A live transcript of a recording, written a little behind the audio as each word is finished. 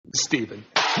Steven.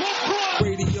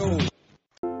 Radio.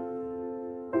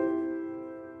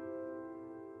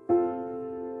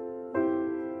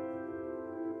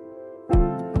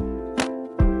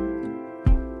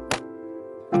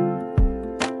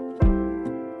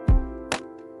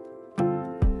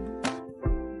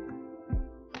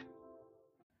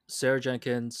 Sarah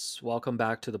Jenkins, welcome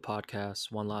back to the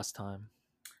podcast one last time.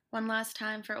 One last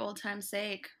time for old time's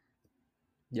sake.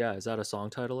 Yeah, is that a song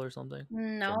title or something?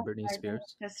 No, From Britney I think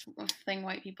Spears? it's just a thing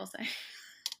white people say.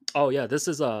 Oh yeah, this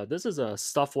is a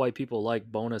stuff white people like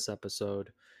bonus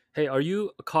episode. Hey, are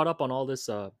you caught up on all this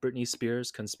Britney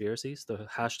Spears conspiracies? The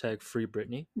hashtag Free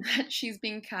Britney? That she's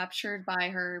being captured by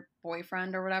her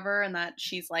boyfriend or whatever, and that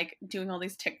she's like doing all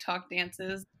these TikTok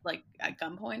dances like at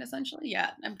gunpoint essentially.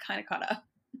 Yeah, I'm kind of caught up.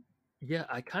 Yeah,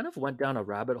 I kind of went down a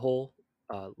rabbit hole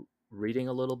uh, reading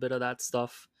a little bit of that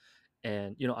stuff.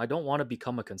 And, I don't want to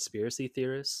become a conspiracy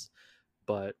theorist,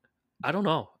 but I don't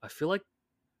know. I feel like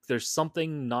there's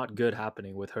something not good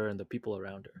happening with her and the people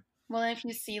around her. Well, if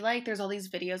you see like there's all these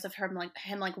videos of him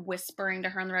like whispering to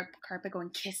her on the red carpet going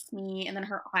kiss me, and then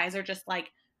her eyes are just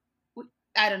like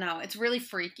I don't know, it's really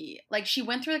freaky. Like she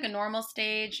went through like a normal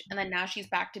stage and then now she's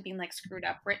back to being like screwed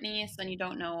up Britney, so then you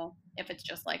don't know if it's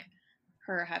just like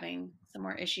her having some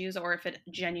more issues or if it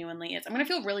genuinely is. I'm gonna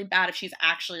feel really bad if she's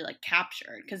actually like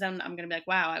captured because then I'm gonna be like,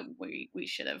 wow, we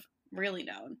should have really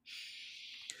known.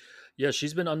 Yeah,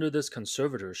 she's been under this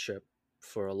conservatorship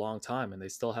for a long time and they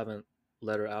still haven't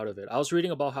let her out of it. I was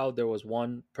reading about how there was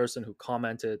one person who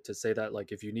commented to say that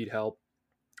like if you need help,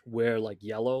 wear like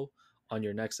yellow on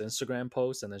your next Instagram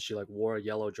post, and then she like wore a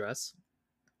yellow dress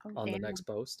Oh on the damn. next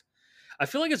post. I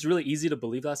feel like it's really easy to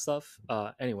believe that stuff.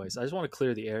 Anyways, I just want to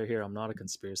clear the air here. I'm not a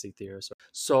conspiracy theorist.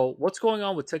 So what's going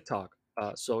on with TikTok?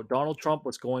 So Donald Trump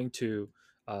was going to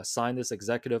sign this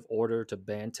executive order to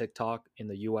ban TikTok in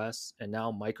the US, and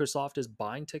now Microsoft is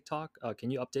buying TikTok.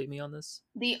 Can you update me on this?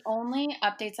 The only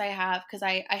updates I have, because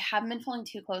I haven't been following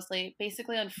too closely,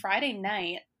 basically on Friday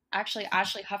night, actually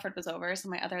Ashley Hufford was over, so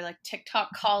my other like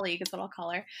TikTok colleague is what I'll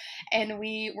call her, and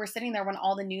we were sitting there when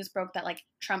all the news broke that like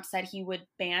Trump said he would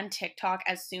ban TikTok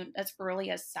as early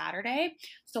as Saturday.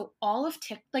 So all of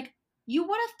like you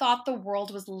would have thought the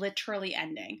world was literally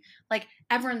ending. Like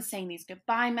everyone's saying these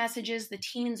goodbye messages, the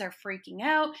teens are freaking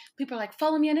out. People are like,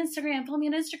 follow me on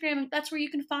Instagram, that's where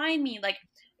you can find me. Like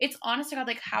it's honest to God,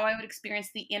 like how I would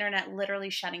experience the internet literally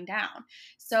shutting down.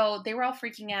 So they were all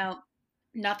freaking out.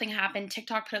 Nothing happened.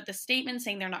 TikTok put out this statement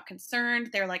saying they're not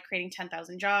concerned. They're like creating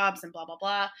 10,000 jobs and blah, blah,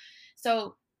 blah.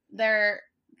 So they're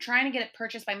trying to get it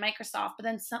purchased by Microsoft. But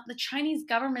then the Chinese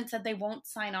government said they won't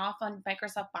sign off on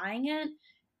Microsoft buying it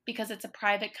because it's a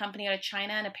private company out of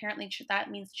China. And apparently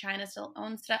that means China still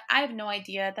owns stuff. I have no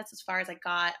idea. That's as far as I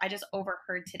got. I just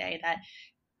overheard today that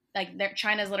like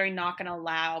China's literally not going to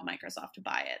allow Microsoft to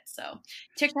buy it. So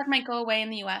TikTok might go away in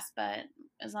the US, but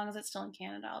as long as it's still in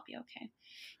Canada, I'll be okay.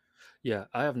 Yeah,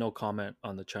 I have no comment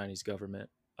on the Chinese government.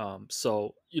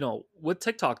 So, with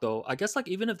TikTok though, I guess like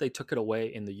even if they took it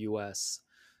away in the US,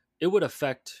 it would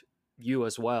affect you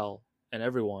as well and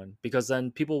everyone because then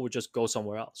people would just go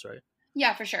somewhere else, right?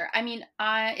 Yeah, for sure. I mean,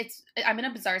 I'm in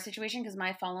a bizarre situation because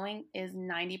my following is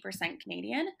 90%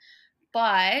 Canadian,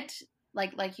 but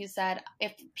like you said,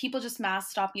 if people just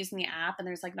mass stop using the app and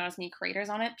there's like not as many creators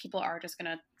on it, people are just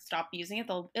gonna stop using it.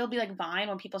 It'll be like Vine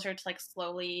when people start to like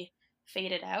slowly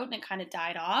fade it out and it kind of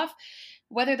died off.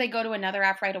 Whether they go to another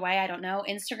app right away, I don't know.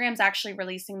 Instagram's actually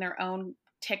releasing their own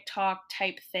TikTok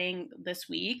type thing this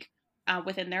week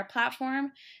within their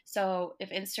platform. So if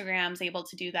Instagram's able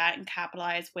to do that and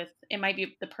capitalize with, it might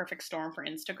be the perfect storm for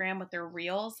Instagram with their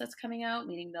Reels that's coming out,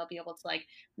 meaning they'll be able to like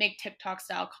make TikTok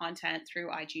style content through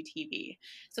IGTV.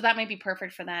 So that might be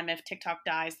perfect for them if TikTok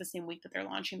dies the same week that they're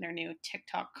launching their new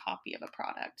TikTok copy of a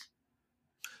product.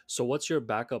 So what's your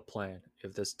backup plan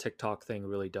if this TikTok thing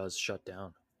really does shut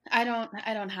down? I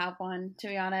don't have one, to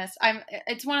be honest.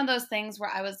 It's one of those things where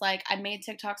I was like, I made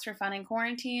TikToks for fun in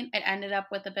quarantine. It ended up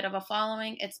with a bit of a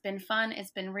following. It's been fun,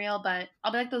 it's been real, but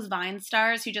I'll be like those Vine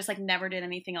stars who just like never did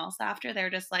anything else after.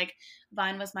 They're just like,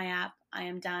 Vine was my app. I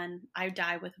am done. I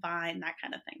die with Vine, that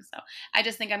kind of thing. So I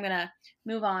just think I'm gonna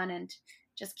move on and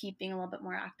just keep being a little bit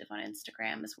more active on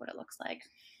Instagram is what it looks like.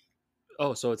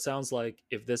 Oh, so it sounds like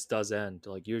if this does end,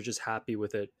 like you're just happy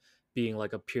with it being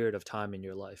like a period of time in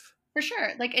your life. For sure.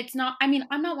 Like it's not, I mean,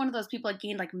 I'm not one of those people that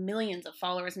gained like millions of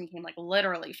followers and became like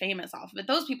literally famous off of it.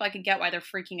 Those people I could get why they're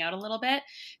freaking out a little bit.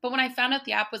 But when I found out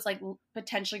the app was like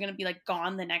potentially going to be like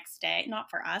gone the next day, not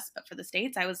for us, but for the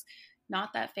States, I was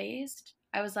not that phased.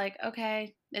 I was like,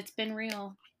 okay, it's been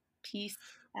real. Peace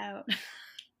out.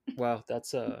 Wow,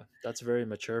 that's very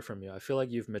mature from you. I feel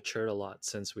like you've matured a lot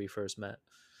since we first met.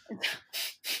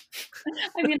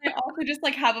 I mean, I also just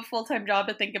like have a full-time job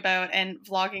to think about, and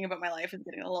vlogging about my life is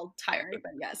getting a little tiring,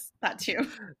 but yes, that too.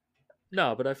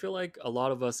 No, but I feel like a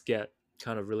lot of us get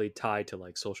kind of really tied to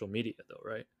like social media though,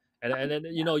 right? And then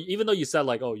even though you said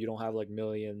like, oh, you don't have like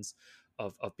millions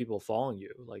of people following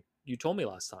you, like you told me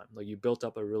last time, like you built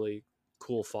up a really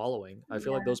cool following. I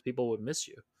feel like Yeah. those people would miss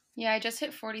you. Yeah, I just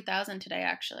hit 40,000 today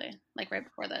actually, like right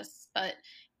before this. But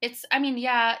I mean,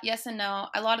 yeah, yes and no.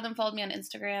 A lot of them followed me on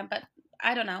Instagram, but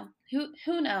I don't know.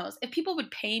 Who knows? If people would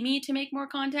pay me to make more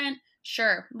content,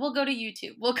 sure, we'll go to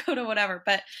YouTube. We'll go to whatever.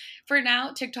 But for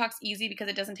now, TikTok's easy because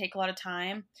it doesn't take a lot of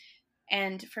time.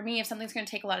 And for me, if something's going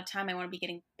to take a lot of time, I want to be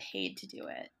getting paid to do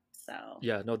it. So,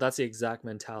 Yeah, no, that's the exact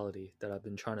mentality that I've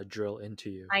been trying to drill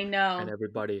into you I and know.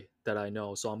 everybody that I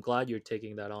know. So I'm glad you're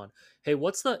taking that on. Hey,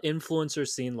 what's the influencer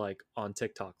scene like on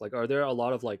TikTok? Like, are there a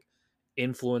lot of like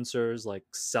influencers like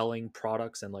selling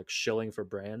products and like shilling for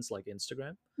brands like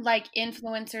Instagram? Like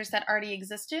influencers that already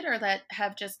existed or that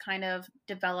have just kind of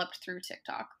developed through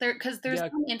TikTok. There, because there's Yeah,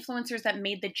 some influencers that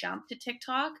made the jump to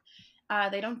TikTok.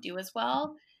 They don't do as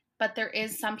well, but there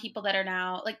is some people that are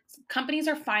now like companies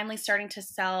are finally starting to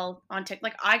sell on TikTok.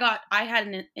 Like I had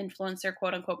an influencer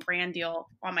quote unquote brand deal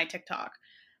on my TikTok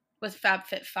with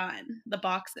FabFitFun, the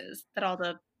boxes that all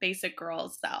the basic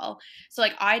girls sell. So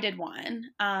like I did one,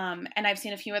 and I've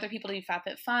seen a few other people do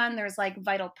FabFitFun. There's like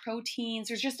Vital Proteins.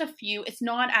 There's just a few. It's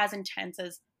not as intense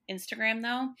as Instagram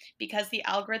though, because the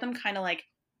algorithm kind of like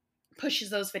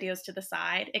pushes those videos to the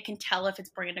side. It can tell if it's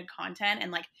branded content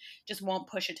and like just won't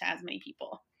push it to as many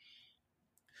people.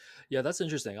 yeah, that's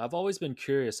interesting. I've always been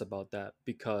curious about that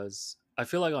because I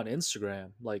feel like on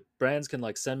Instagram, like brands can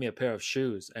like send me a pair of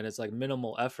shoes and it's like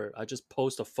minimal effort. I just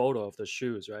post a photo of the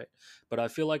shoes, right? But I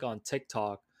feel like on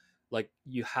TikTok, like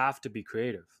you have to be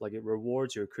creative. Like it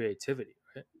rewards your creativity,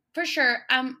 right? For sure.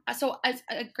 So as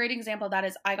a great example of that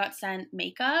is I got sent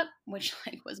makeup, which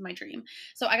like was my dream.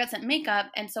 So I got sent makeup,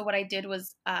 and so what I did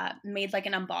was made like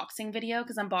an unboxing video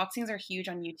because unboxings are huge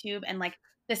on YouTube, and like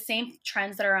the same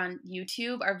trends that are on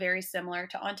YouTube are very similar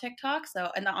to on TikTok. So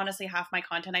and honestly, half my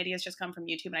content ideas just come from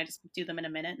YouTube, and I just do them in a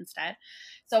minute instead.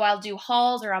 So I'll do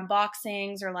hauls or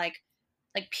unboxings or like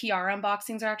PR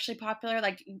unboxings are actually popular.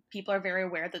 Like people are very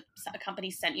aware that a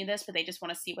company sent you this, but they just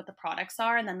want to see what the products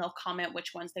are, and then they'll comment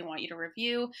which ones they want you to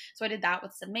review. So I did that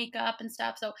with some makeup and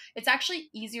stuff. So it's actually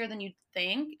easier than you'd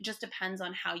think. It just depends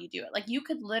on how you do it. Like you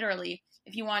could literally,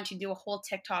 if you want to, do a whole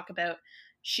TikTok about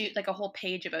shoot like a whole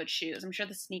page about shoes. I'm sure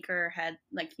the sneakerhead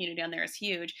like community on there is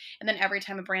huge. And then every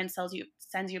time a brand sends you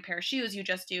a pair of shoes, you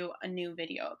just do a new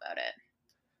video about it.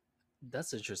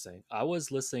 That's interesting. I was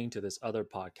listening to this other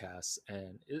podcast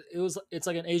and it's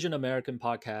like an Asian American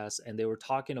podcast and they were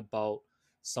talking about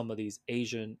some of these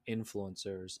Asian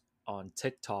influencers on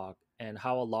TikTok and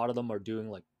how a lot of them are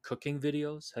doing like cooking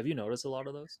videos. Have you noticed a lot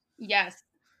of those? Yes.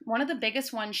 One of the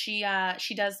biggest ones she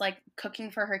does like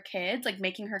cooking for her kids, like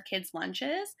making her kids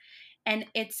lunches, and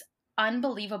it's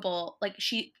unbelievable. Like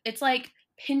it's like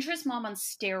Pinterest mom on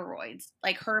steroids.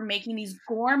 Like her making these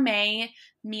gourmet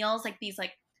meals, like these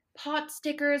like pot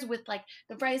stickers with like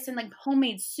the rice and like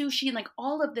homemade sushi and like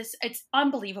all of this. It's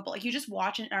unbelievable. Like you just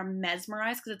watch it and are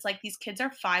mesmerized because it's like these kids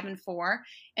are 5 and 4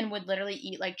 and would literally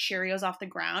eat like Cheerios off the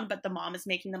ground, but the mom is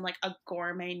making them like a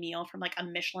gourmet meal from like a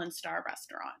Michelin star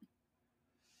restaurant.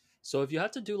 So if you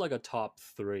had to do like a top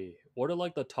 3, what are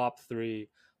like the top 3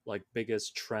 like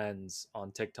biggest trends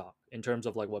on TikTok in terms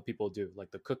of like what people do,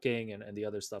 like the cooking and the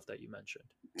other stuff that you mentioned?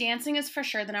 Dancing is for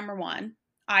sure the number one.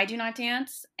 I do not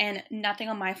dance, and nothing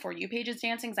on my For You page is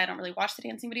dancing because I don't really watch the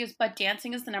dancing videos, but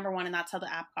dancing is the number one, and that's how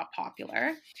the app got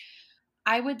popular.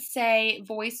 I would say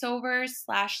voiceovers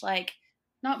slash like,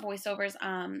 not voiceovers,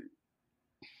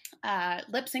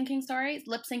 lip syncing, sorry.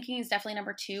 Lip syncing is definitely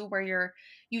number two, where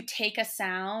you take a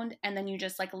sound and then you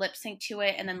just like lip sync to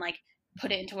it and then like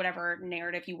put it into whatever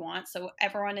narrative you want. So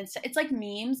everyone, it's like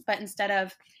memes, but instead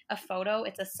of a photo,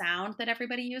 it's a sound that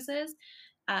everybody uses.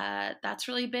 That's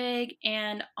really big.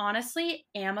 And honestly,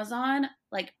 Amazon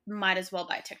like might as well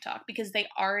buy TikTok because they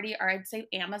already are. I'd say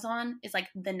Amazon is like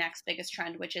the next biggest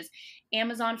trend, which is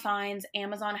Amazon finds,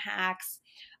 Amazon hacks.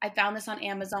 I found this on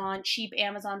Amazon, cheap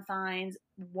Amazon finds,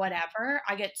 whatever.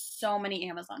 I get so many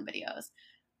Amazon videos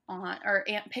on, or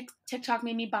TikTok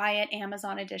made me buy it,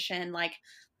 Amazon edition. Like,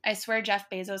 I swear Jeff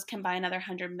Bezos can buy another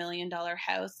 $100 million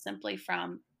house simply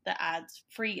from the ads,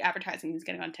 free advertising he's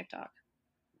getting on TikTok.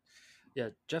 Yeah,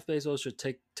 Jeff Bezos should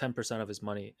take 10% of his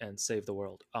money and save the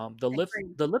world. Agreed.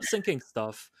 The lip syncing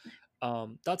stuff,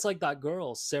 that's like that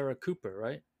girl Sarah Cooper,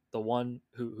 right? The one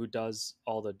who does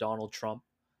all the Donald Trump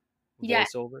Yes.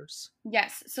 voiceovers?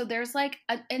 Yes. So there's like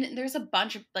and there's a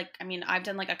bunch of like I mean, I've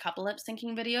done like a couple lip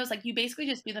syncing videos. Like you basically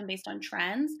just do them based on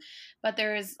trends, but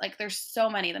there's so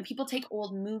many of them. People take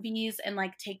old movies and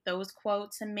like take those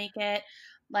quotes and make it.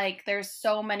 Like there's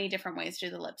so many different ways to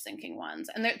do the lip syncing ones.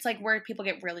 And it's like where people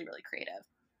get really really creative.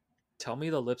 Tell me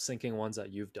the lip syncing ones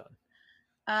that you've done.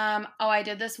 Oh, I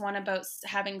did this one about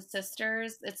having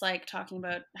sisters. It's like talking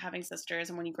about having sisters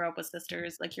and when you grow up with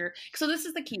sisters, like you're. So this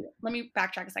is the key. Let me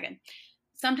backtrack a second.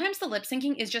 Sometimes the lip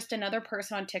syncing is just another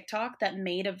person on TikTok that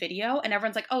made a video and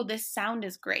everyone's like, oh, this sound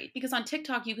is great. Because on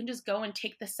TikTok, you can just go and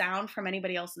take the sound from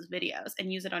anybody else's videos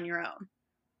and use it on your own.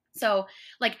 So,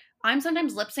 like, I'm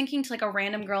sometimes lip syncing to like a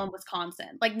random girl in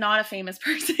Wisconsin, like not a famous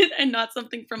person and not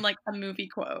something from like a movie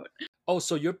quote. Oh,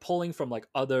 so you're pulling from like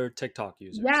other TikTok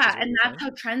users, Yeah, is what and you're that's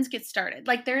saying? how trends get started.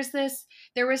 Like there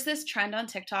was this trend on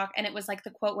TikTok and it was like the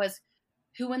quote was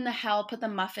who in the hell put the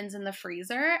muffins in the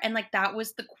freezer? And like that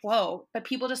was the quote, but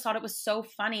people just thought it was so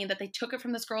funny that they took it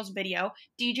from this girl's video.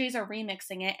 DJs are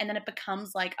remixing it and then it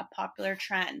becomes like a popular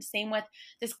trend. Same with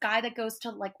this guy that goes to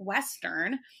like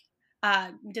Western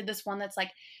did this one that's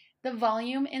like the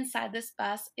volume inside this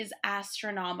bus is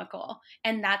astronomical,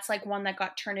 and that's like one that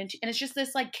got turned into, and it's just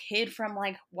this like kid from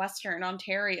like Western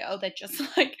Ontario that just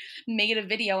like made a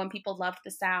video and people loved the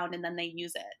sound and then they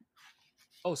use it.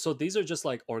 Oh, so these are just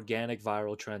like organic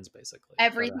viral trends basically that are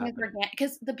Everything is happening. organic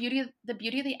because the beauty of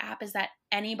the app is that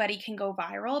anybody can go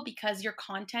viral because your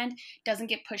content doesn't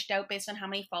get pushed out based on how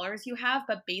many followers you have,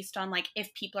 but based on like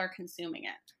if people are consuming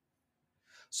it.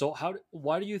 So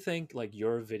why do you think like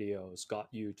your videos got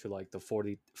you to like the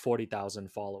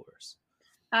 40,000 followers?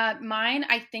 Mine,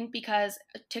 I think because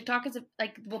TikTok is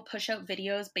like will push out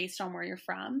videos based on where you're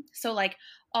from. So like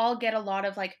I'll get a lot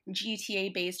of like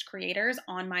GTA based creators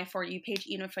on my For You page,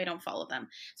 even if I don't follow them.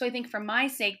 So I think for my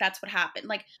sake, that's what happened.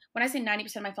 Like when I say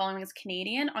 90% of my following is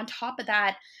Canadian, on top of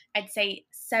that, I'd say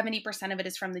 70% of it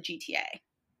is from the GTA.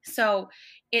 So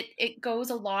it goes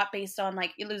a lot based on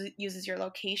like uses your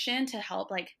location to help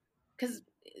like because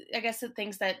I guess the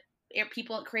things that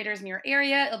people creators in your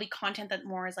area, it'll be content that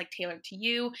more is like tailored to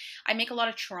you. I make a lot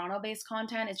of Toronto based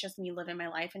content. It's just me living my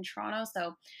life in Toronto,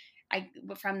 so I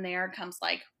from there comes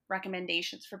like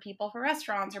recommendations for people for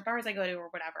restaurants or bars I go to or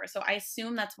whatever. So I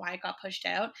assume that's why it got pushed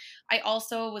out. I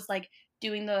also was like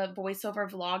doing the voiceover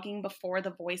vlogging before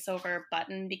the voiceover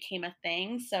button became a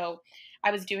thing, so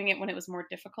I was doing it when it was more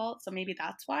difficult, so maybe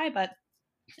that's why. But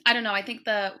I don't know, I think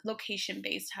the location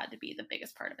based had to be the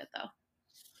biggest part of it though.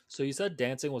 So you said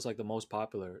dancing was like the most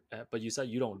popular, but you said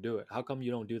you don't do it. How come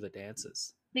you don't do the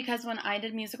dances? Because when I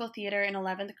did musical theater in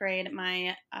 11th grade,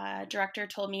 my director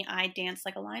told me I danced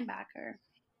like a linebacker.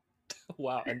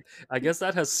 Wow, and I guess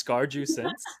that has scarred you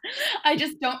since. I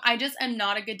just am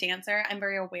not a good dancer. I'm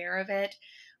very aware of it.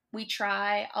 We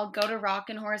try, I'll go to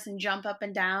Rockin' Horse and jump up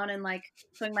and down and like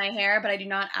swing my hair, but I do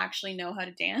not actually know how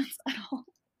to dance at all.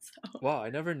 So, Wow,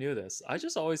 I never knew this. I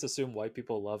just always assumed white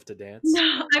people love to dance. no,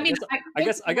 I I mean,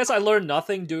 guess I guess I learned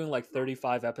nothing doing like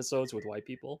 35 episodes with white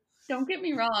people. don't get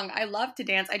me wrong. I love to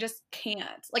dance. I just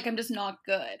can't. Like, I'm just not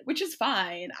good, which is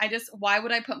fine. Why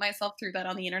would I put myself through that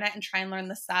on the internet and try and learn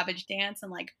the savage dance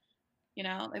and like,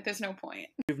 like there's no point.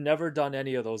 You've never done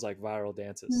any of those like viral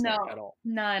dances No, like at all.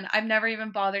 none. I've never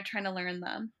even bothered trying to learn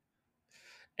them.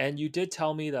 And you did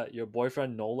tell me that your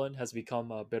boyfriend Nolan has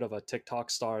become a bit of a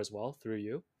TikTok star as well through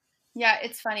you. Yeah,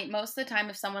 it's funny. Most of the time,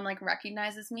 if someone like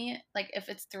recognizes me, like if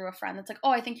it's through a friend, that's like, oh,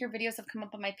 I think your videos have come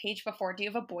up on my page before. Do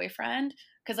you have a boyfriend?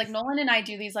 Because like Nolan and I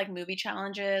do these like movie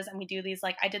challenges, and we do these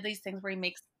like I did these things where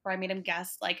I made him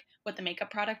guess like what the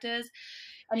makeup product is,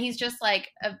 and he's just like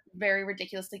a very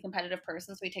ridiculously competitive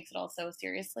person, so he takes it all so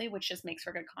seriously, which just makes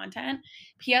for good content.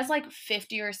 He has like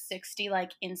 50 or 60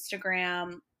 like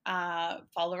Instagram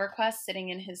follow requests sitting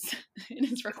in his in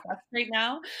his request right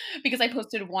now because I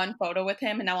posted one photo with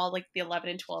him and now all like the 11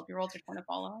 and 12-year-olds are trying to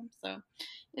follow him. So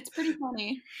it's pretty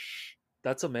funny.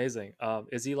 That's amazing.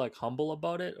 Is he like humble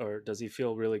about it, or does he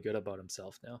feel really good about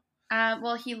himself now?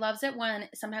 Well, he loves it when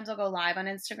sometimes I'll go live on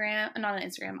Instagram, not on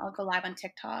Instagram, I'll go live on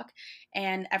TikTok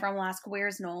and everyone will ask,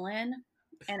 where's Nolan?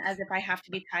 And as if I have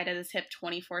to be tied at his hip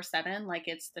 24/7, like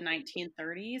it's the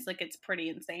 1930s. Like it's pretty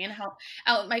insane.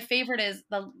 My favorite is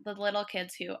the little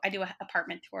kids who I do an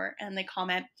apartment tour and they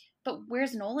comment, but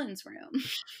where's Nolan's room?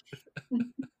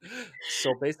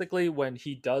 So basically, when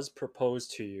he does propose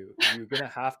to you, you're gonna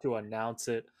have to announce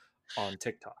it on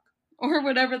TikTok. Or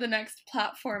whatever the next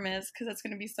platform is, because it's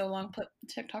going to be so long.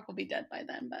 TikTok will be dead by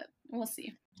then, but we'll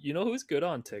see. You know who's good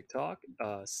on TikTok?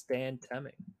 Stan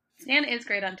Temming. Stan is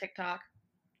great on TikTok.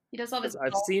 He does all his Because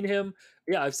I've golf. seen him,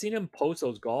 yeah, I've seen him post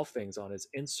those golf things on his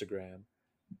Instagram,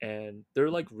 and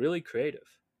they're like really creative.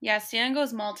 Yeah, Stan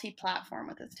goes multi-platform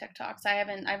with his TikToks. I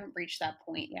haven't reached that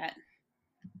point yet.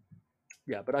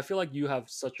 Yeah, but I feel like you have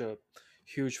such a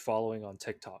huge following on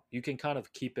TikTok. You can kind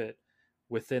of keep it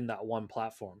within that one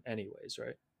platform anyways,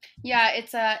 right? Yeah,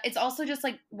 it's also just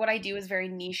like what I do is very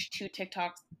niche to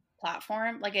TikTok's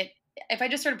platform. Like it if I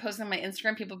just started posting on my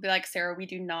Instagram, people would be like, "Sarah, we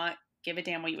do not give a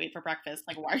damn what you ate for breakfast.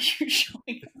 Like, why are you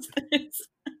showing us this?"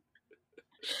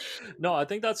 No, I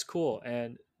think that's cool.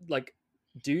 And like,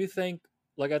 do you think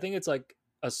like I think it's like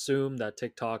assume that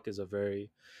TikTok is a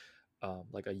very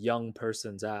like a young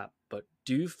person's app, but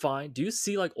do you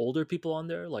see like older people on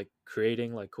there like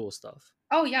creating like cool stuff?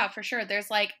 Oh yeah, for sure. There's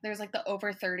like the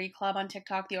over 30 club on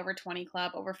TikTok, the over 20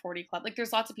 club, over 40 club. Like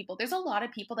there's lots of people. There's a lot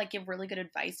of people that give really good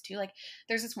advice too. Like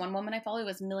there's this one woman I follow who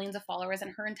has millions of followers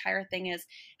and her entire thing is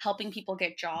helping people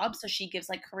get jobs. So she gives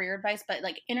like career advice, but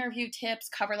like interview tips,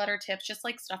 cover letter tips, just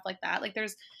like stuff like that. Like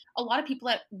there's a lot of people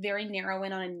that very narrow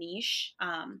in on a niche.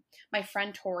 My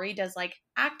friend Tori does like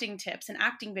acting tips and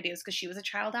acting videos because she was a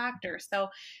child actor. So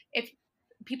if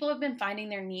people have been finding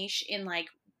their niche in like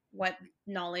what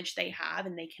knowledge they have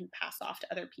and they can pass off to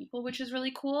other people, which is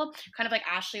really cool. Kind of like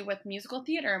Ashley with musical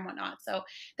theater and whatnot. So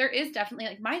there is definitely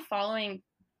like my following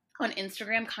on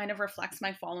Instagram kind of reflects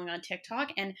my following on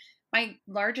TikTok. And my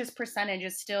largest percentage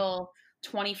is still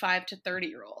 25 to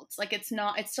 30-year olds. Like it's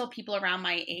still people around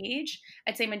my age.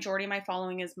 I'd say majority of my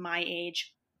following is my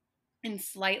age and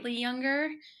slightly younger.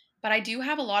 But I do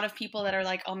have a lot of people that are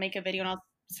like, I'll make a video and I'll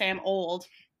say I'm old.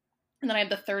 And then I have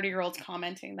the 30-year-olds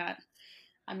commenting that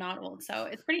I'm not old. So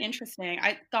it's pretty interesting.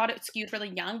 I thought it skewed really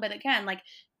young, but again, like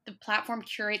the platform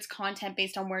curates content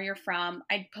based on where you're from.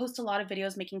 I post a lot of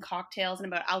videos making cocktails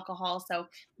and about alcohol, so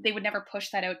they would never push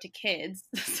that out to kids.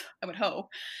 I would hope.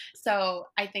 So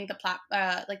I think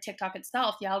like TikTok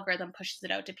itself, the algorithm pushes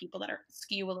it out to people that are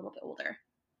skew a little bit older.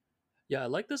 Yeah, I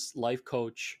like this life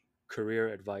coach career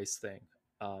advice thing.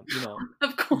 You know,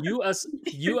 Of course.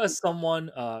 you as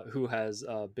someone who has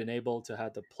been able to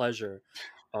have the pleasure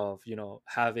of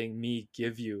having me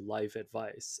give you life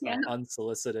advice, Yeah.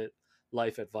 unsolicited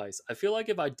life advice. I feel like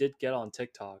if I did get on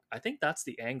TikTok, I think that's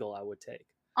the angle I would take.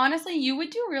 Honestly, you would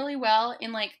do really well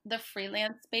in like the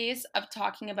freelance space of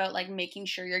talking about like making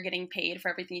sure you're getting paid for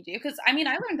everything you do. Because I mean,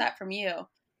 I learned that from you.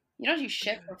 You don't do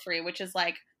shit for free, which is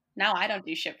like now I don't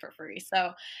do shit for free.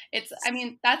 So I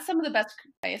mean, that's some of the best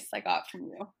advice I got from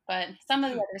you. But some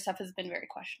of the other stuff has been very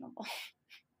questionable.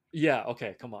 Yeah,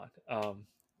 okay, come on.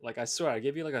 Like I swear, I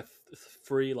gave you like a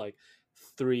free like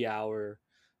 3 hour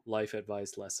life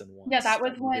advice lesson Yeah, once that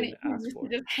was that you when didn't you ask used to for.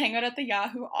 just hang out at the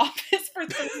Yahoo office for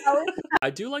 3 hours. I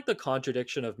do like the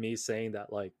contradiction of me saying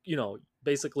that, like,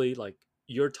 basically, like,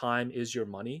 your time is your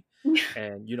money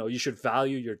and, you should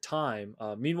value your time.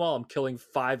 Meanwhile, I'm killing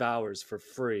 5 hours for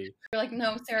free. You're like,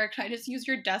 no, Sarah, can I just use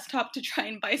your desktop to try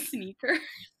and buy sneakers?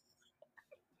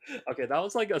 Okay, that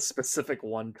was like a specific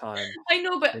one time I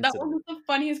know, but that one incident. was the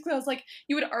funniest because I was like,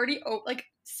 you had already like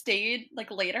stayed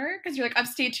like later because you're like, I've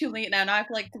stayed too late now. Now I have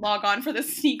to like log on for the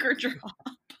sneaker drop.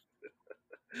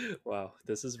 Wow,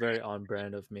 this is very on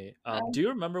brand of me. Um, Do you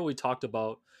remember we talked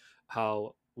about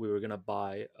how we were gonna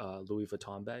buy Louis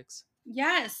Vuitton bags?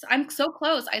 yes, I'm so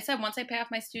close. I said once I pay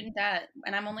off my student debt,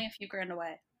 and I'm only a few grand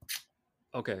away.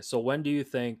 Okay, so when do you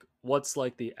think, what's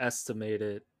like the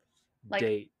estimated Like,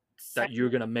 date that you're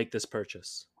second, gonna make this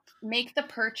purchase? make the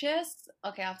purchase.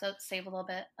 Okay, I'll have to save a little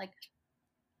bit. Like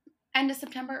end of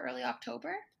September, early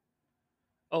October.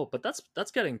 Oh, but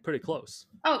that's getting pretty close.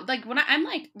 Oh, like I'm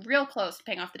like real close to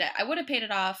paying off the debt. I would have paid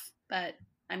it off, but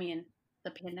I mean,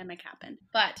 the pandemic happened.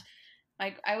 But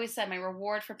like I always said, my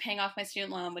reward for paying off my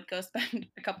student loan would go spend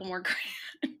a couple more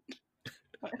grand.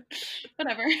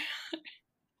 Whatever.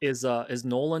 Is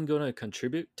Nolan going to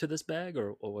contribute to this bag,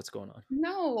 or what's going on?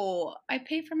 No, I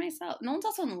pay for myself. Nolan's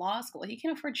also in law school. He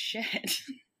can't afford shit.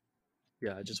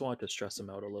 Yeah, I just wanted to stress him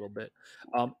out a little bit.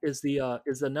 Is the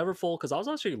Neverfull, because I was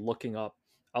actually looking up.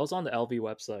 I was on the LV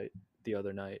website the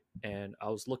other night and I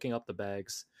was looking up the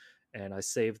bags, and I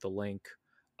saved the link.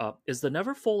 Is the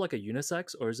Neverfull like a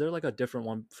unisex, or is there like a different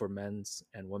one for men's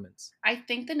and women's? I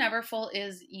think the Neverfull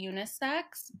is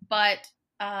unisex, but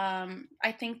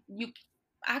I think you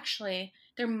actually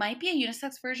there might be a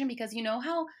unisex version because you know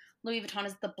how Louis Vuitton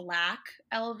is the black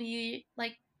LV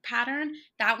like pattern.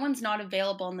 That one's not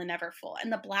available in the Neverfull,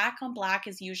 and the black on black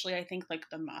is usually I think like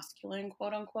the masculine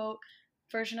quote unquote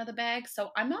version of the bag. So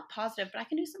I'm not positive, but I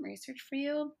can do some research for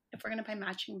you if we're gonna buy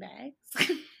matching bags.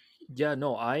 Yeah,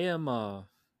 no, I am.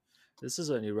 This is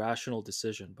an irrational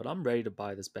decision, but I'm ready to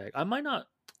buy this bag. I might not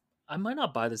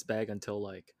buy this bag until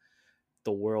like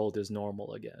the world is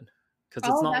normal again, because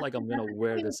it's Oh, not that's like I'm gonna that's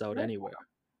wear really this out good. anywhere.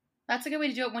 That's a good way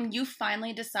to do it. When you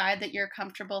finally decide that you're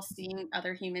comfortable seeing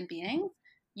other human beings,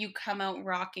 you come out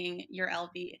rocking your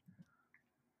LV.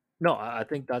 No, I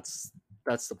think that's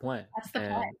the plan. That's the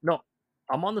plan. And no,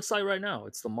 I'm on the site right now.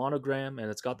 It's the monogram and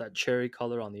it's got that cherry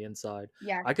color on the inside.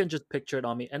 Yeah. I can just picture it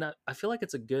on me, and I feel like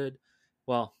it's a good.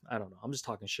 Well, I don't know. I'm just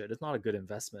talking shit. It's not a good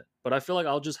investment, but I feel like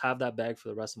I'll just have that bag for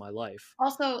the rest of my life.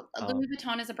 Also, Um, Louis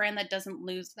Vuitton is a brand that doesn't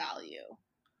lose value.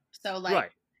 So like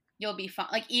right. you'll be fine.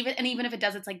 Like even if it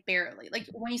does, it's like barely. Like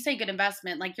when you say good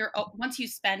investment, like you're once you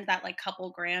spend that like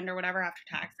couple grand or whatever after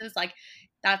taxes, like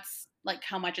that's like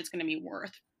how much it's going to be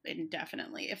worth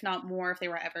indefinitely, if not more, if they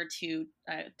were ever to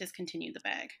discontinue the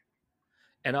bag.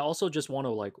 And I also just want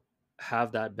to like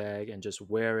have that bag and just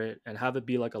wear it and have it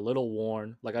be like a little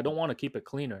worn. Like I don't want to keep it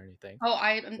clean or anything. Oh,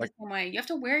 I am the Like same way. You have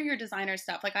to wear your designer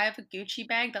stuff. Like I have a Gucci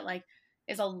bag that like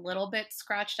is a little bit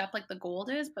scratched up like the gold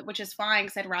is, but which is fine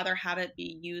because I'd rather have it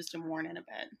be used and worn in a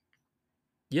bit.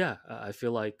 yeah, I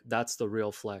feel like that's the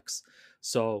real flex.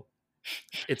 So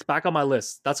it's back on my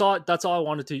list. That's all I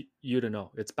wanted you to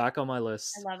know. It's back on my I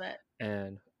list, love it.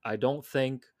 and I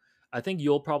think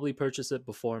you'll probably purchase it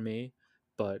before me,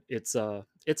 but it's on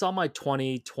my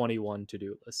 2021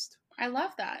 to-do list. I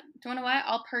love that. Do you know what?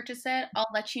 I'll purchase it. I'll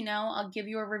let you know. I'll give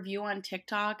you a review on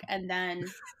TikTok, and then,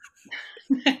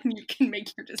 then you can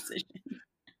make your decision.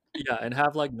 Yeah, and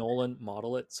have like Nolan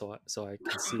model it so I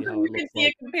can see how You it can looks see a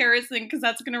like. comparison because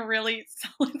that's gonna really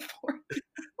sell it for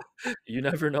You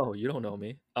never know. You don't know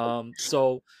me.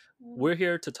 So you. we're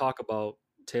here to talk about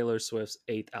Taylor Swift's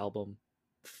eighth album,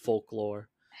 Folklore.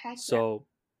 Heck yeah. So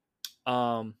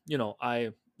I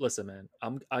listen, man.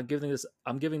 I'm giving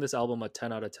this album a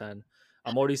 10 out of 10.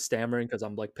 I'm already stammering because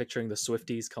I'm like picturing the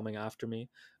Swifties coming after me.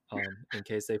 In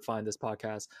case they find this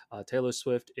podcast, Taylor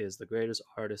Swift is the greatest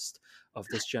artist of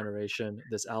this generation.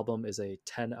 This album is a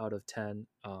 10 out of 10.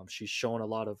 She's shown a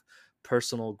lot of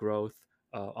personal growth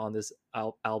on this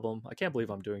album. I can't believe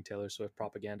I'm doing Taylor Swift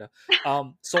propaganda.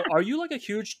 So are you like a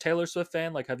huge Taylor Swift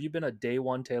fan? Like, have you been a day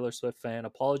one Taylor Swift fan?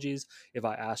 Apologies if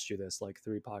I asked you this like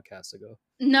 3 podcasts ago.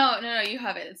 No, you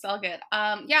have it. It's all good.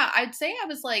 Yeah, I'd say I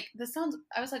was like,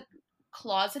 I was like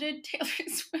closeted Taylor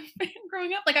Swift fan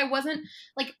growing up. Like I wasn't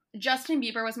like Justin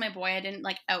Bieber was my boy. I didn't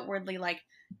like outwardly like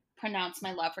pronounce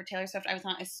my love for Taylor Swift. I was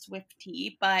not a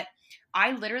Swiftie, but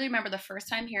I literally remember the first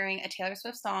time hearing a Taylor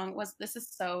Swift song was this is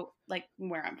so like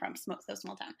where I'm from, so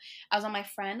small town. I was on my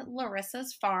friend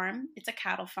Larissa's farm. It's a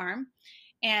cattle farm,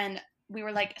 and we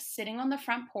were like sitting on the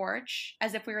front porch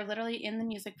as if we were literally in the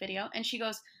music video. And she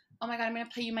goes, "Oh my god, I'm gonna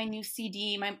play you my new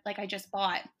CD, my like I just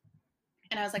bought."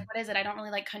 And I was like, "What is it? I don't really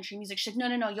like country music." She's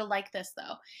like, "No, you'll like this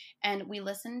though." And we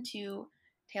listened to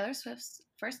Taylor Swift's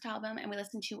first album, and we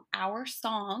listened to Our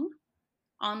Song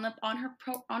on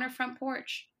her front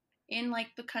porch in like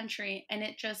the country, and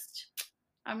it just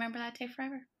I remember that day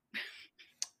forever.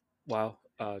 Wow,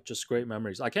 just great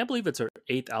memories. I can't believe it's her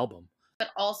eighth album. But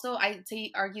also, I'd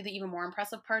say argue the even more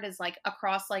impressive part is like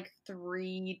across like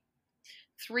three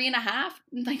and a half,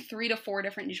 like 3 to 4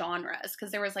 different genres,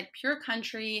 because there was like pure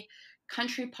country,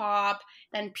 country pop,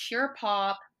 then pure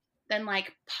pop, then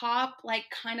like pop, like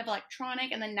kind of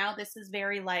electronic, and then now this is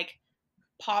very like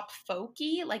pop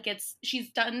folky. Like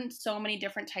she's done so many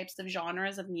different types of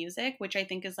genres of music, which I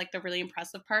think is like the really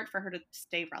impressive part for her to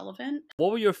stay relevant.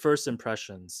 What were your first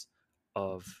impressions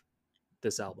of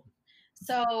this album?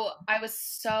 So I was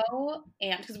so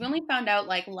amped because we only found out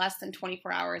like less than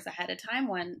 24 hours ahead of time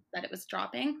when that it was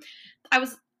dropping. I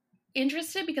was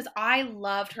interested because I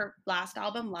loved her last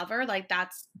album, Lover. Like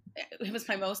it was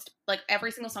my most like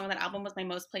every single song on that album was my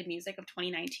most played music of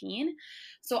 2019.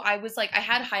 So I was like I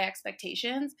had high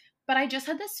expectations, but I just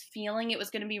had this feeling it was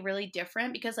going to be really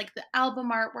different because like the album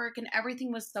artwork and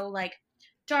everything was so like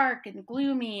dark and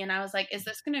gloomy, and I was like, is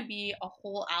this going to be a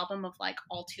whole album of like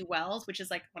All Too Wells, which is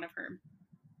like one of her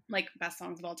like best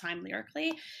songs of all time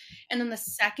lyrically. And then the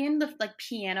second the like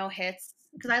piano hits,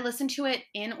 because I listened to it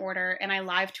in order and I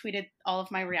live tweeted all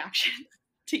of my reactions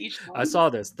to each I song. saw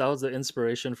this. That was the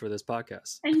inspiration for this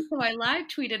podcast. And so I live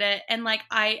tweeted it, and like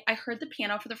I heard the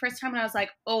piano for the first time and I was like,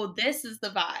 oh, this is the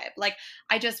vibe. Like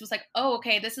I just was like, oh,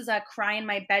 okay, this is a cry in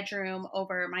my bedroom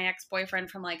over my ex-boyfriend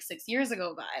from like 6 years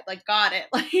ago vibe. Like got it.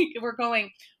 Like we're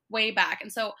going way back.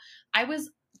 And so I was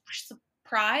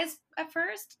surprised at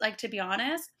first, like to be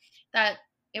honest, that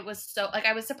it was so like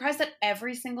I was surprised that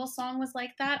every single song was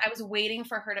like that. I was waiting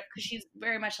for her to because she's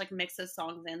very much like mixes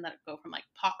songs in that go from like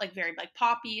pop like very like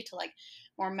poppy to like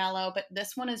more mellow, but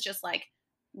this one is just like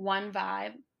one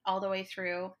vibe all the way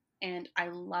through, and I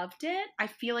loved it. I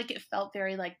feel like it felt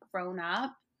very like grown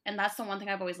up, and that's the one thing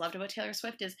I've always loved about Taylor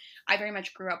Swift is I very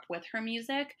much grew up with her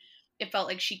music, it felt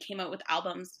like she came out with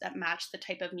albums that matched the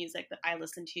type of music that I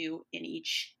listened to in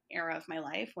each era of my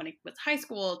life, when it was high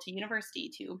school to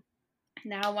university to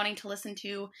now wanting to listen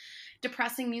to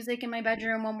depressing music in my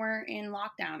bedroom when we're in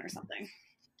lockdown or something.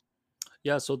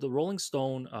 Yeah, so the Rolling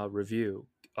Stone review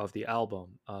of the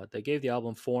album, they gave the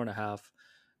album 4.5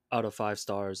 out of 5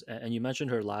 stars. And you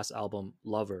mentioned her last album,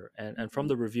 Lover, and from Mhm.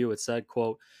 the review it said,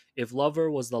 "quote If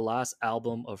Lover was the last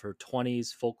album of her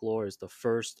 20s, Folklore is the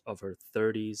first of her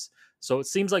 30s." So it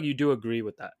seems like you do agree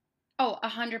with that. Oh,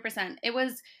 100%.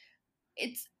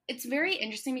 It's very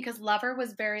interesting because Lover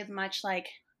was very much like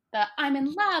the I'm in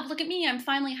love, look at me, I'm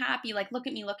finally happy, like look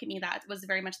at me. That was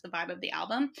very much the vibe of the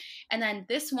album. And then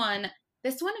this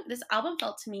album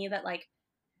felt to me that like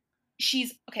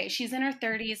she's okay, she's in her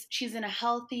 30s, she's in a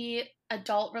healthy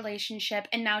adult relationship,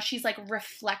 and now she's like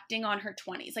reflecting on her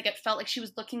 20s. Like it felt like she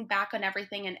was looking back on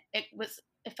everything, and it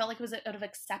felt like it was out of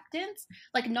acceptance,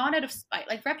 like not out of spite.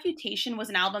 Like Reputation was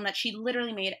an album that she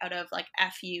literally made out of like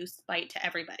fu spite to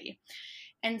everybody.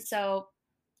 And so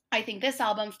I think this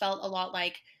album felt a lot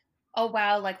like, oh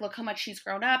wow, like look how much she's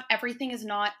grown up. Everything is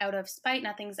not out of spite,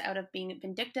 nothing's out of being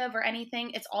vindictive or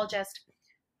anything. It's all just,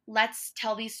 let's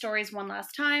tell these stories one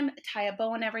last time, tie a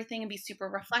bow on everything and be super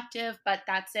reflective, but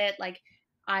that's it. Like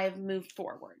I've moved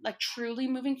forward, like truly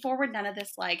moving forward. None of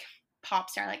this like pop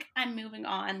star, like I'm moving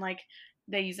on, like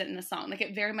they use it in the song. Like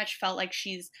it very much felt like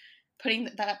she's putting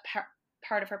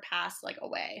part of her past like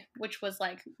away, which was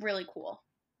like really cool.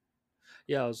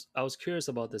 Yeah, I was curious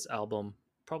about this album,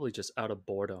 probably just out of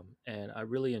boredom, and I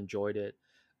really enjoyed it.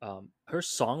 Her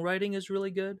songwriting is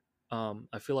really good.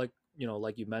 I feel like,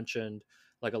 like you mentioned,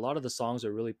 like a lot of the songs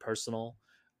are really personal.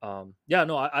 Yeah,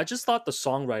 no, I just thought the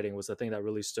songwriting was the thing that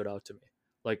really stood out to me.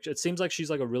 Like it seems like she's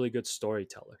like a really good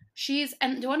storyteller.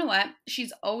 And do you want to know what?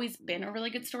 She's always been a really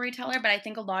good storyteller, but I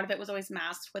think a lot of it was always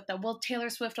masked with well, Taylor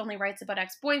Swift only writes about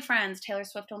ex boyfriends. Taylor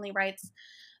Swift only writes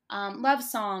love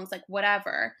songs, like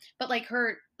whatever. But like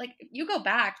like you go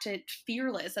back to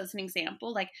Fearless as an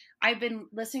example. Like I've been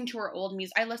listening to her old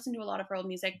music. I listened to a lot of her old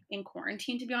music in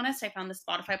quarantine, to be honest. I found the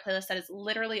Spotify playlist that is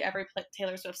literally every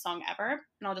Taylor Swift song ever,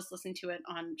 and I'll just listen to it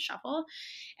on shuffle.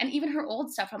 And even her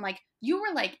old stuff, I'm like, you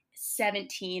were like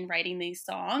 17 writing these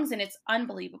songs, and it's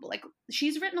unbelievable. Like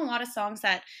she's written a lot of songs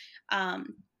that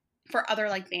for other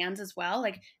like bands as well.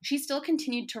 Like she still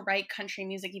continued to write country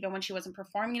music even when she wasn't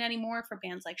performing it anymore for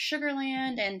bands like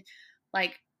Sugarland, and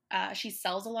like she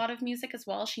sells a lot of music as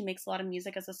well. She makes a lot of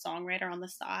music as a songwriter on the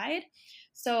side.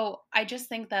 So I just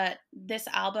think that this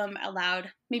album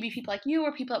allowed maybe people like you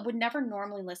or people that would never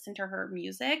normally listen to her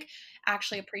music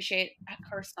actually appreciate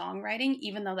her songwriting,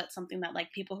 even though that's something that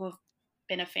like people who have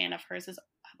been a fan of hers have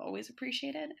always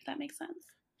appreciated, if that makes sense.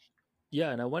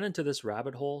 Yeah, and I went into this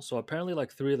rabbit hole. So apparently,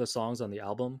 like three of the songs on the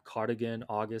album, Cardigan,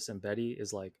 August, and Betty,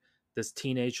 is like this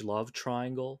teenage love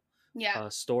triangle Yeah.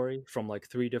 story from like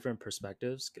three different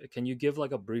perspectives. Can you give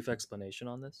like a brief explanation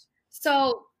on this?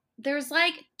 So there's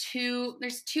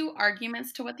two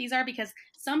arguments to what these are, because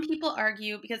some people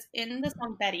argue, because in the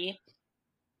song Betty,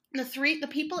 the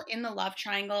people in the love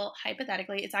triangle,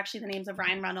 hypothetically, it's actually the names of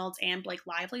Ryan Reynolds and Blake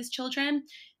Lively's children,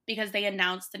 because they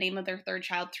announced the name of their third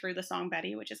child through the song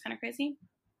Betty, which is kind of crazy.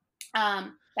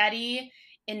 Betty,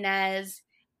 Inez,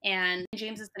 and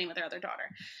James is the name of their other daughter.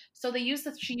 So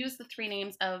she used the three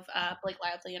names of Blake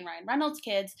Lively and Ryan Reynolds'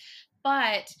 kids,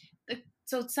 but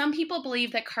so some people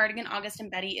believe that Cardigan, August,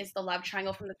 and Betty is the love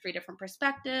triangle from the three different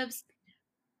perspectives.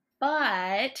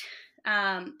 But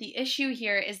the issue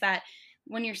here is that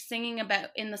when you're singing about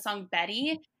in the song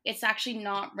Betty, it's actually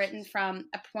not written from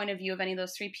a point of view of any of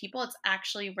those three people. It's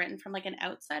actually written from like an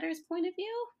outsider's point of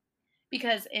view,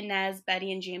 because Inez,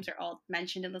 Betty, and James are all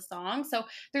mentioned in the song. So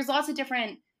there's lots of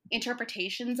different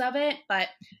interpretations of it. But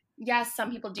yes, some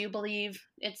people do believe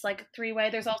it's like a three-way.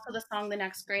 There's also the song The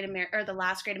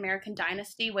Last Great American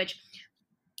Dynasty, which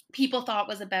people thought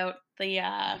was about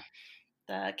the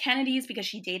Kennedys because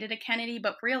she dated a Kennedy,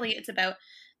 but really it's about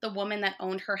the woman that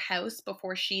owned her house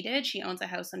before she did. She owns a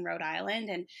house in Rhode Island,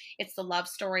 and it's the love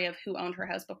story of who owned her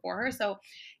house before her. So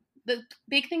the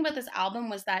big thing about this album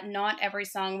was that not every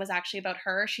song was actually about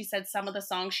her. She said some of the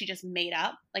songs she just made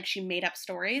up, like she made up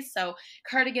stories. So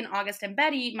Cardigan, August, and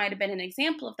Betty might have been an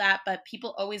example of that, but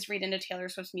people always read into Taylor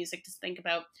Swift's music to think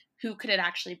about who could it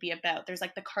actually be about. There's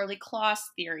like the Carly Kloss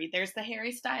theory, there's the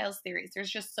Harry Styles theories.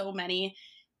 There's just so many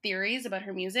theories about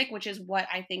her music, which is what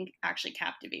I think actually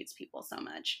captivates people so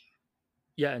much.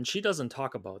 Yeah, and she doesn't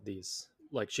talk about these.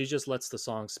 Like she just lets the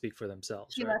songs speak for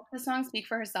themselves, She right? lets the song speak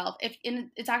for herself.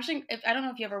 It's actually, if I don't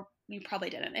know if you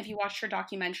probably didn't. If you watched her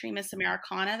documentary Miss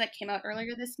Americana that came out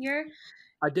earlier this year,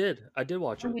 I did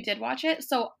watch Oh, it. you did watch it?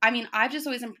 So, I mean, I've just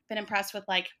always been impressed with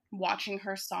like watching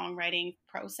her songwriting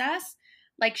process.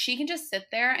 Like, she can just sit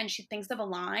there and she thinks of a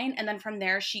line, and then from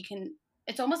there, she can.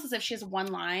 It's almost as if she has one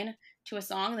line to a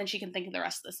song, and then she can think of the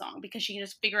rest of the song because she can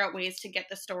just figure out ways to get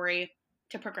the story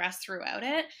to progress throughout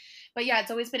it. But yeah,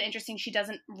 it's always been interesting. She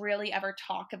doesn't really ever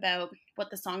talk about what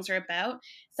the songs are about.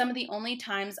 Some of the only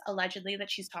times allegedly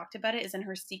that she's talked about it is in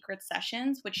her secret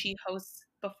sessions, which she hosts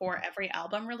before every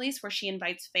album release, where she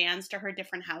invites fans to her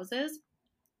different houses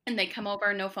and they come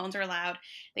over, no phones are allowed.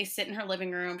 They sit in her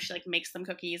living room, she like makes them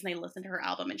cookies and they listen to her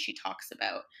album and she talks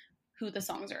about who the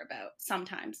songs are about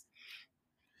sometimes.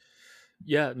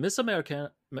 Yeah, Miss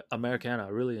Americana I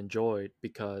really enjoyed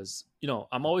because, you know,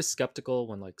 I'm always skeptical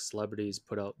when like celebrities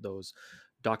put out those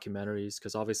documentaries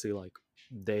because obviously like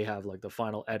they have like the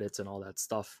final edits and all that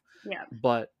stuff. Yeah,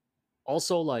 But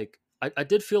also like I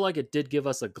did feel like it did give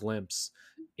us a glimpse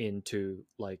into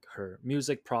like her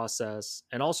music process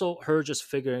and also her just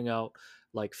figuring out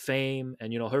like fame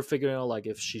and, you know, her figuring out like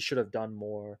if she should have done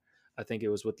more. I think it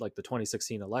was with like the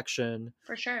 2016 election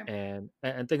for sure. and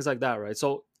things like that, right?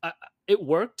 So it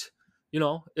worked. You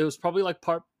know, it was probably like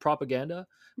part propaganda,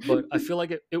 but I feel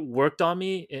like it worked on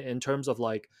me in terms of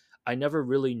like I never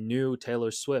really knew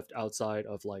Taylor Swift outside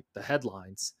of like the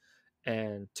headlines.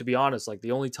 And to be honest, like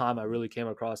the only time I really came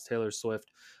across Taylor Swift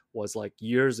was like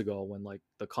years ago when like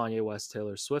the Kanye West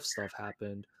Taylor Swift stuff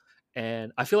happened.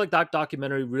 And I feel like that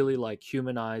documentary really like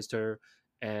humanized her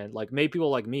and like made people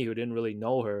like me who didn't really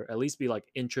know her at least be like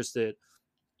interested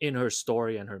in her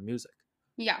story and her music.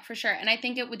 Yeah, for sure. And I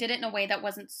think it did it in a way that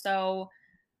wasn't so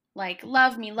like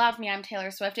love me, I'm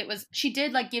Taylor Swift. It was she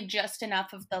did like give just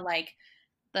enough of the like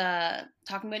the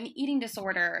talking about an eating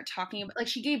disorder, talking about like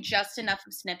she gave just enough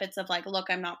of snippets of like, look,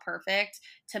 I'm not perfect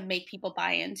to make people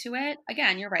buy into it.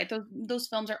 Again, you're right. Those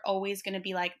films are always going to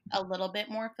be like a little bit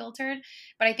more filtered.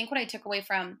 But I think what I took away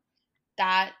from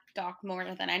that doc more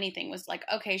than anything was like,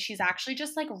 okay, she's actually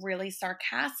just like really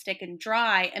sarcastic and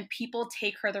dry, and people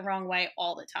take her the wrong way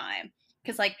all the time.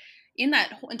 Because like in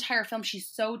that whole entire film, she's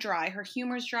so dry. Her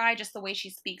humor's dry. Just the way she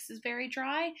speaks is very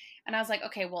dry. And I was like,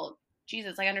 okay, well,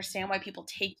 Jesus, I understand why people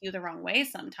take you the wrong way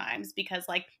sometimes because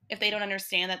like if they don't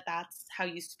understand that that's how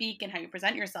you speak and how you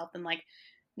present yourself, then like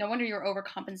no wonder you're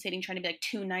overcompensating trying to be like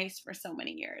too nice for so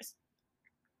many years.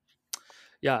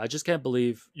 Yeah, I just can't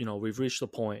believe, you know, we've reached the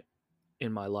point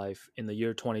in my life in the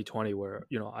year 2020 where,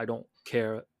 you know, I don't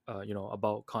care, you know,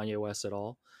 about Kanye West at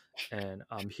all. And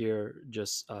I'm here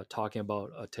just talking about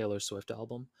a Taylor Swift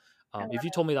album. I love If you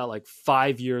it. told me that like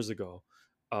 5 years ago,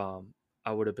 um,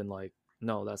 I would have been like,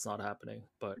 no, that's not happening.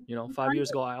 But, you know, 5 years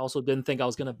ago, I also didn't think I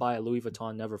was going to buy a Louis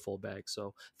Vuitton Neverfull bag.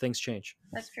 So things change.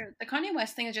 That's true. The Kanye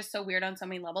West thing is just so weird on so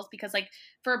many levels because, like,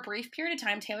 for a brief period of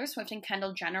time, Taylor Swift and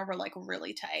Kendall Jenner were like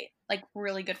really tight, like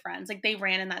really good friends. Like, they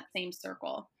ran in that same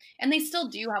circle, and they still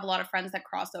do have a lot of friends that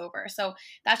cross over. So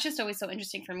that's just always so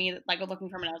interesting for me. That, like, looking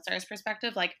from an outsider's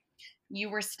perspective, like, you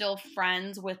were still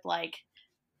friends with like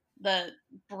the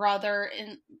brother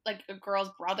in like a girl's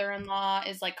brother-in-law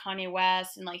is like Kanye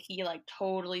West, and like he like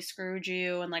totally screwed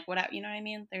you, and like whatever. You know what I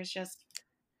mean? There's just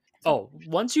so Oh,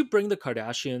 once you bring the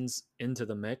Kardashians into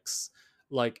the mix,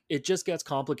 like it just gets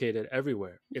complicated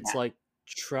everywhere. It's yeah, like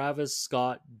Travis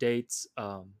Scott dates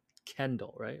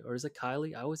Kendall, right? Or is it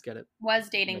Kylie? I always get it was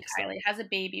dating mixed up. Kylie, has a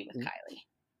baby with Kylie.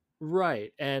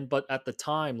 Right. And but at the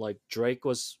time like Drake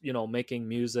was, you know, making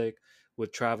music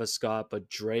with Travis Scott, but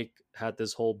Drake had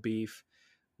this whole beef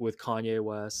with Kanye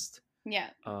West. Yeah.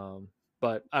 Um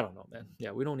but I don't know, man.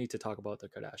 Yeah, we don't need to talk about the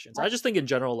Kardashians. I That's, just think in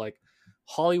general like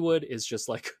Hollywood is just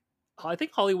like I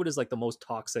think Hollywood is like the most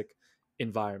toxic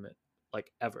environment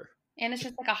like ever. and it's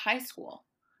just like a high school.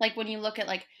 Like when you look at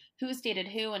like who's dated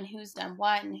who and who's done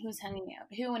what and who's hanging out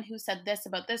with who and who said this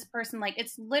about this person, like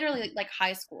it's literally like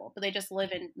high school, but they just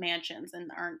live in mansions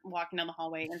and aren't walking down the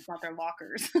hallway and it's not their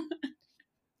lockers.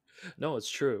 No, it's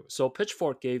true. So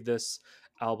Pitchfork gave this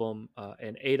album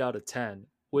an 8 out of 10,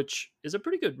 which is a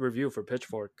pretty good review for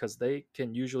Pitchfork because they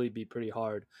can usually be pretty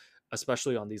hard,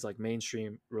 especially on these like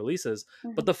mainstream releases.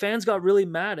 But the fans got really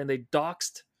mad and they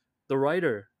doxed the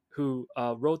writer who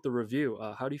wrote the review.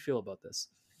 How do you feel about this?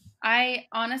 I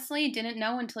honestly didn't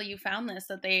know until you found this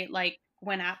that they like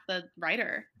went at the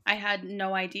writer. I had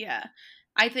no idea.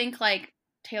 I think like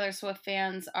Taylor Swift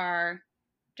fans are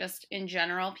just in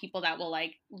general people that will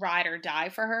like ride or die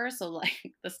for her. So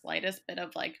like the slightest bit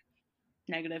of like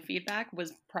negative feedback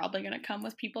was probably going to come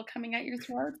with people coming at your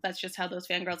throats. That's just how those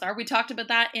fangirls are. We talked about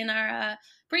that in our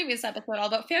previous episode all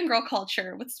about fangirl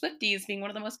culture with Swifties being one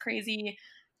of the most crazy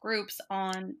groups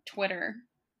on Twitter.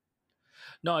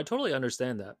 No, I totally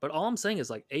understand that. But all I'm saying is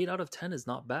like 8 out of 10 is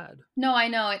not bad. No, I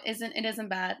know it isn't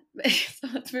bad. So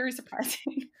it's very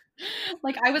surprising.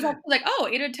 Like I was actually like, oh,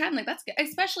 8 out of 10, like that's good.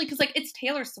 Especially because like it's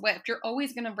Taylor Swift. You're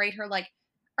always gonna rate her like,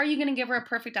 are you gonna give her a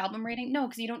perfect album rating? No,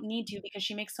 because you don't need to because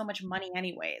she makes so much money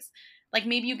anyways. Like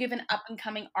maybe you give an up and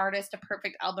coming artist a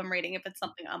perfect album rating if it's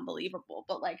something unbelievable.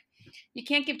 But like you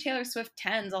can't give Taylor Swift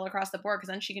tens all across the board because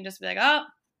then she can just be like, oh,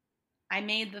 I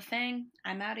made the thing.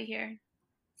 I'm out of here.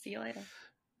 See you later.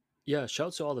 Yeah,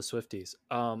 shouts to all the Swifties.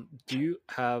 Do you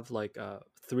have like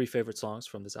 3 favorite songs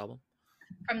from this album?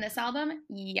 From this album,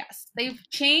 yes. They've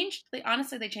changed.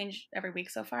 They change every week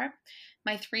so far.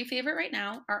 My three favorite right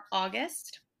now are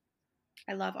August.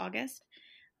 I love August.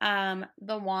 The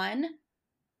One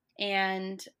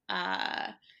and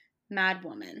Mad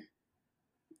Woman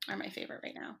are my favorite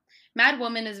right now. Mad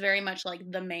Woman is very much like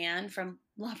the man from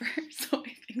Lover, so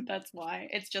I think that's why.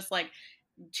 It's just like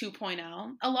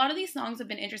 2.0. A lot of these songs have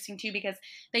been interesting too because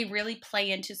they really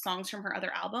play into songs from her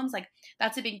other albums. Like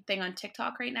that's a big thing on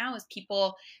TikTok right now is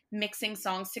people mixing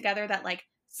songs together that like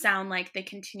sound like they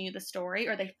continue the story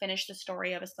or they finish the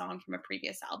story of a song from a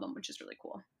previous album, which is really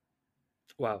cool.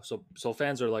 Wow, so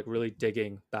fans are like really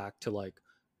digging back to like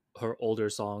her older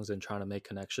songs and trying to make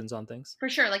connections on things. For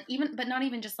sure. Like even but not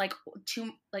even just like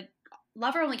two like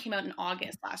Lover only came out in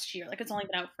August last year. Like it's only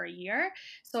been out for a year.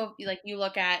 So if, like you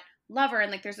look at Lover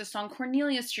and like there's a song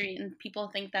Cornelia Street and people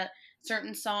think that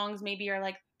certain songs maybe are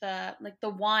like the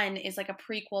One is like a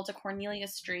prequel to Cornelia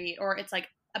Street or it's like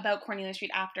about Cornelia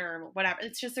Street after or whatever.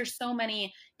 It's just there's so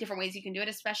many different ways you can do it,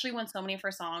 especially when so many of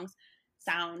her songs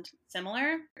sound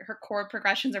similar. Her chord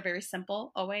progressions are very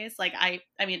simple always. Like I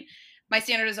mean my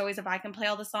standard is always if I can play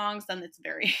all the songs, then it's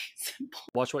very simple.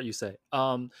 Watch what you say.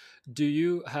 Do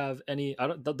you have any? I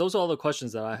don't. Those are all the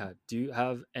questions that I had. Do you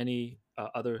have any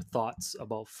other thoughts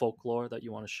about folklore that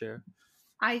you want to share?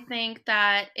 I think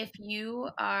that if you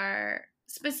are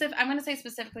specific, I'm going to say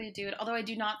specifically a dude, although I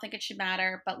do not think it should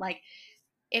matter, but like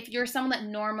if you're someone that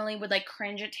normally would like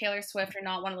cringe at Taylor Swift or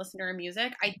not want to listen to her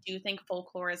music, I do think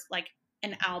folklore is like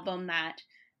an album that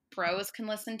bros can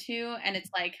listen to and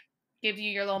it's like give you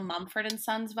your little Mumford and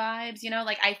Sons vibes, you know?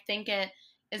 Like I think it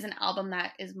is an album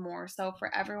that is more so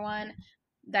for everyone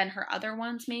than her other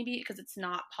ones maybe because it's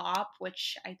not pop,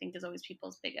 which I think is always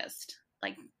people's biggest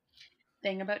like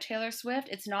thing about Taylor Swift.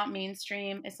 It's not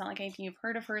mainstream. It's not like anything you've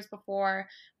heard of hers before,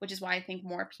 which is why I think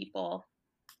more people,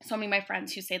 so many of my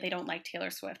friends who say they don't like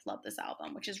Taylor Swift love this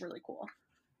album, which is really cool.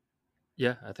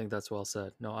 Yeah, I think that's well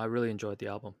said. No, I really enjoyed the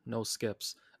album. No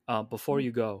skips. Before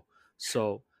you go,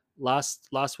 so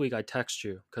last week I texted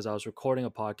you because I was recording a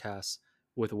podcast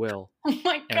with Will, Oh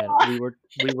my and god.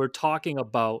 we were talking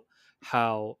about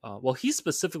how well he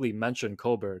specifically mentioned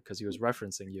Coburg because he was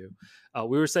referencing you.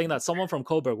 We were saying that someone from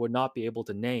Coburg would not be able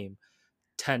to name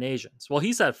 10 Asians. Well,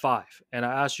 he said 5 and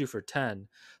I asked you for 10.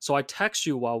 So I text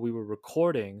you while we were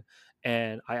recording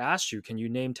and I asked you, can you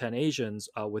name 10 Asians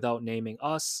without naming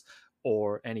us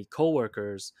or any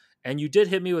coworkers? And you did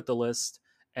hit me with the list.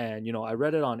 And, I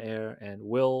read it on air and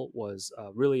Will was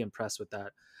really impressed with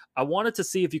that. I wanted to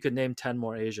see if you could name 10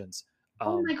 more Asians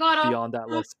Oh my god. beyond that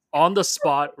list on the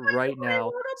spot right I now.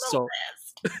 wrote on the So,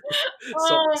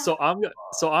 list.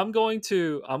 Oh. I'm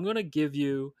gonna give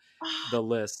you the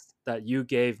list that you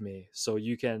gave me so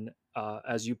you can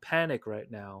as you panic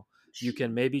right now you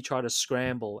can maybe try to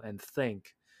scramble and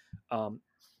think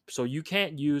so you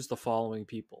can't use the following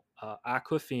people: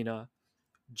 Aquafina,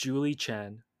 Julie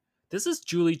Chen. This is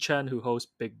Julie Chen who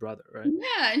hosts Big Brother, right?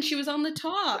 Yeah, and she was on the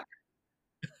talk.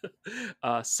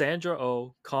 Sandra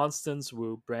Oh, Constance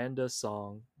Wu, Branda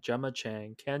Song, Gemma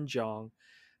Chang, Ken Jeong,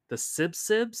 the Sib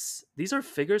Sibs. These are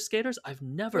figure skaters. I've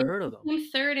never They heard of them.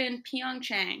 came third in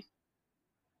Pyeongchang.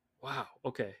 Wow.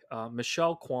 Okay.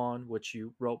 Michelle Kwan, which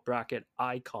you wrote bracket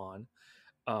icon,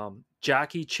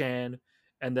 Jackie Chan,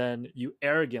 and then you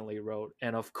arrogantly wrote,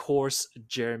 and of course,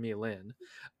 Jeremy Lin.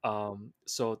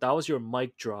 So that was your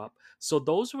mic drop. So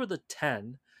those were the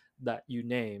 10 that you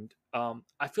named.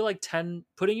 I feel like 10,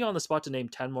 putting you on the spot to name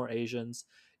 10 more Asians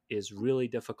is really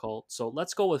difficult. So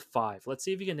let's go with 5. Let's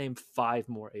see if you can name 5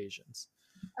 more Asians.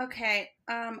 Okay.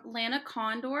 Lana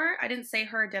Condor. I didn't say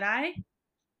her, did I?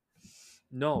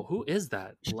 No, who is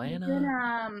that? She's in,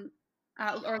 Lana?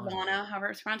 or Condor. Lana, however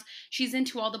it's pronounced. She's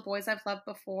into All the Boys I've Loved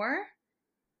Before.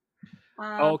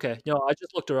 Oh, okay. No, I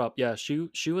just looked her up. Yeah,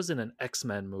 she was in an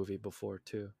X-Men movie before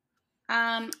too.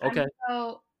 Okay.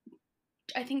 So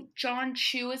I think John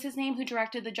Chu is his name, who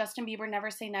directed the Justin Bieber Never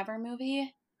Say Never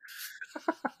movie.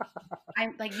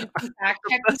 I'm like, you can fact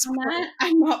check me on that.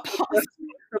 I'm not positive.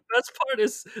 best part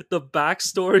is the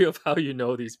backstory of how you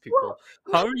know these people.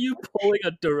 How are you pulling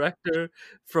a director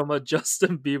from a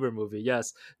Justin Bieber movie?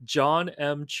 Yes, John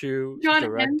M. Chu John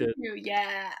directed M.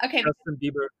 Yeah. Okay. Justin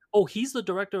Bieber. Oh, he's the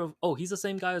director of. Oh, he's the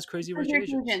same guy as Crazy Rich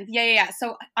Asians. Yeah.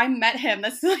 So I met him.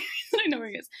 That's the only reason I know where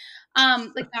he is.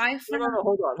 The guy from No.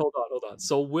 Hold on.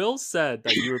 So Will said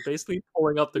that you were basically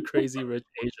pulling up the Crazy Rich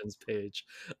Asians page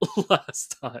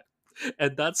last time,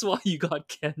 and that's why you got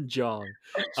Ken Jeong.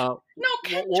 No,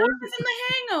 Ken Jeong is in The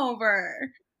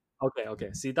Hangover.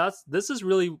 Okay. See, this is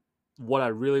really what I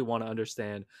really want to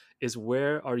understand is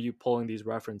where are you pulling these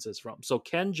references from? So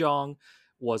Ken Jeong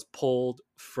was pulled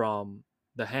from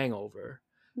The Hangover.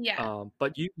 Yeah.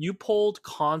 But you pulled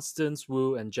Constance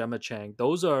Wu and Gemma Chang.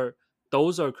 Those are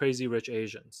Crazy Rich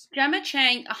Asians. Gemma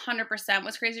Chang 100%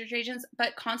 was Crazy Rich Asians,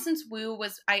 but Constance Wu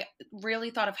was, I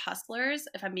really thought of Hustlers,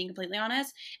 if I'm being completely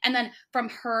honest. And then from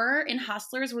her in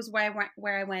Hustlers was where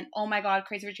I went, oh my God,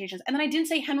 Crazy Rich Asians. And then I didn't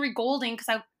say Henry Golding because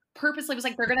I purposely was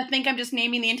like, they're going to think I'm just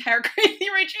naming the entire Crazy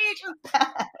Rich Asians.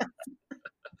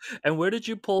 And where did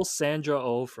you pull Sandra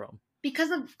Oh from?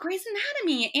 Because of Grey's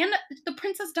Anatomy and The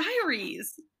Princess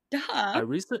Diaries. Duh.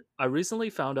 I recently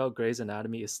found out Grey's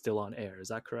Anatomy is still on air. Is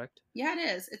that correct? Yeah, it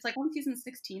is. It's like on season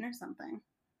 16 or something.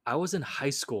 I was in high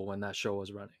school when that show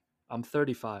was running. I'm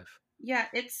 35. Yeah,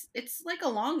 it's like a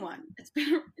long one. It's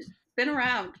been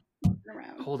around.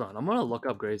 Hold on, I'm gonna look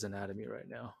up Grey's Anatomy right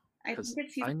now. I think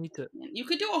it's I need to. You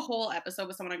could do a whole episode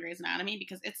with someone on Grey's Anatomy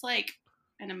because it's like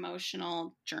an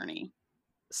emotional journey.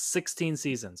 16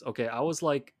 seasons. Okay, I was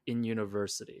like in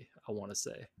university, I want to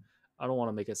say. I don't want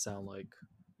to make it sound like,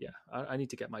 yeah, I need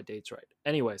to get my dates right.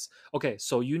 Anyways, okay,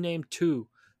 so you named 2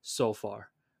 so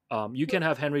far. You can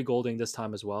have Henry Golding this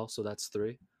time as well, so that's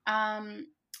 3.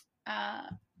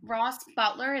 Ross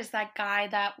Butler is that guy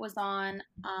that was on,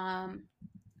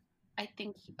 I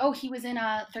think, he was in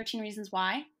 13 Reasons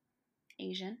Why,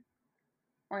 Asian,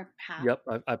 or half.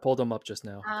 Yep, I pulled him up just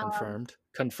now.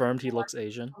 Confirmed he looks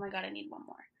Asian. Oh my God, I need one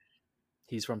more.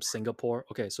 He's from Singapore.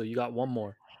 Okay, so you got one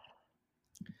more.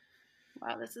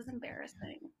 Wow, this is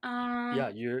embarrassing. Yeah,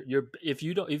 you're if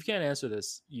you can't answer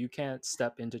this, you can't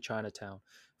step into Chinatown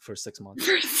for 6 months.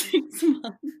 For 6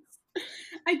 months.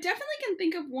 I definitely can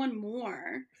think of one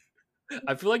more.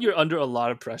 I feel like you're under a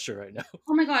lot of pressure right now.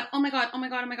 Oh my god.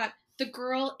 The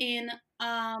girl in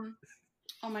oh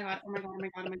my god.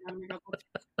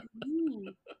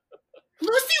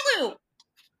 Lucy Liu.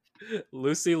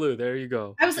 Lucy Liu, there you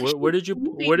go. I was like, where did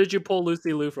you pull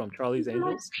Lucy Liu from? Charlie's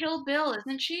Angels? Kill Bill,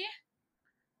 isn't she?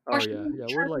 Oh yeah.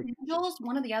 We're like Angels,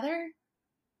 one or the other.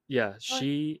 Yeah,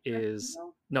 she is.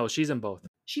 No, she's in both.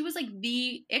 She was like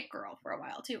the it girl for a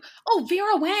while too. Oh,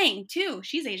 Vera Wang too.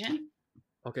 She's Asian.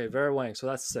 Okay, Vera Wang. So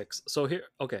that's 6. So here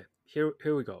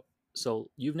we go. So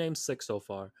you've named 6 so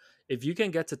far. If you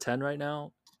can get to 10 right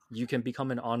now, you can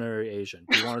become an honorary Asian.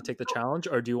 Do you want to take the challenge,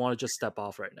 or do you want to just step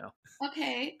off right now?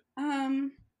 Okay.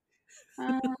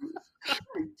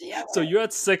 Yeah. So you're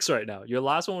at 6 right now. Your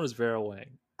last one was Vera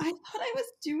Wang. I thought I was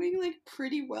doing like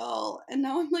pretty well, and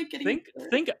now I'm like getting.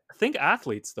 Think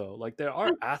athletes though. Like there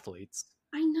are athletes.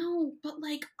 I know, but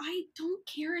like I don't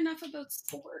care enough about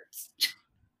sports.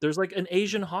 There's like an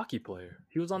Asian hockey player.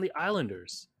 He was on the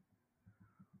Islanders.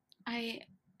 I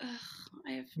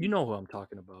have. You know who I'm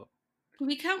talking about. Do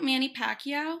we count Manny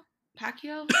Pacquiao?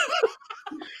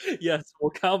 Yes,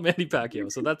 we'll count Manny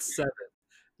Pacquiao. So that's 7.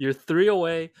 You're 3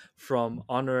 away from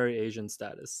honorary Asian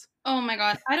status. Oh my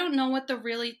god, I don't know what the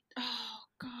really. Oh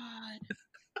god.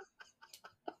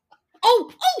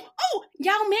 Oh!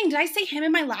 Yao Ming. Did I say him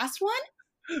in my last one?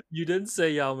 You didn't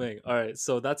say Yao Ming. All right,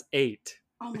 so that's 8.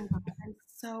 Oh my god, I'm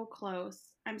so close.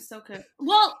 I'm so good.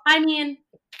 Well, I mean,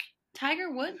 Tiger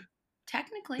Woods,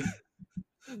 technically.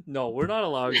 No, we're not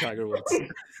allowing Tiger Woods.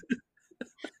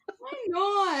 Why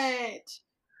not?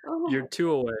 Oh. You're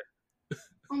 2 away.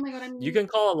 Oh my god, You can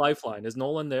call a lifeline. Is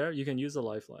Nolan there? You can use a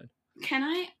lifeline. Can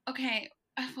I? Okay.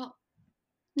 Well,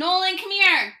 Nolan, come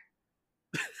here.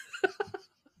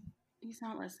 He's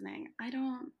not listening. I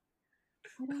don't.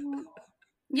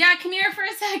 Yeah, come here for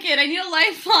a second. I need a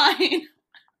lifeline.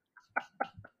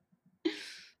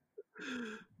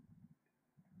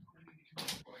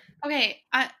 Okay,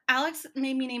 Alex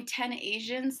made me name 10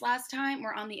 Asians last time.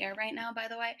 We're on the air right now, by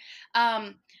the way.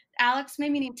 Alex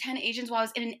made me name 10 Asians while I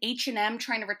was in an H&M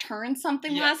trying to return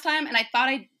something last time, and I thought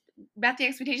I met the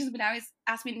expectations, but now he's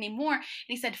asked me to name more, and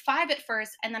he said 5 at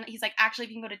first, and then he's like, actually,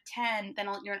 if you can go to 10, then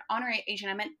you're an honorary Asian.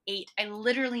 I meant 8. I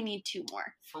literally need 2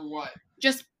 more. For what?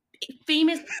 Just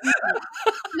famous people.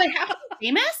 Like, how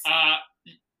famous?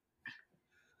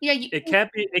 Yeah, it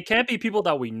can't be people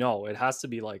that we know. It has to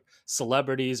be like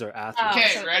celebrities or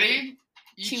athletes. Okay, ready?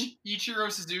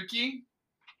 Ichiro Suzuki.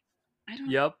 I don't.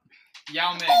 Yep.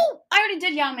 Yao Ming. Oh, I already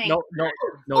did Yao Ming. No.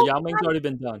 Oh, Yao Ming's already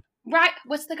been done. Right.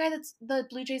 What's the guy that's the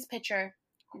Blue Jays pitcher?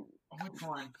 Which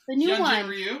one? The new Hyunjin one.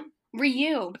 Ryu?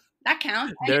 Ryu. That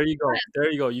counts. There you go.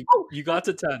 There you go. Oh. You got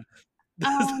to 10.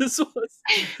 Um, This was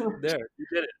there. You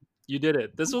did it. You did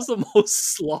it. This was the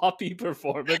most sloppy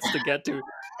performance to get to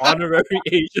honorary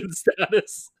Asian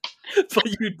status, but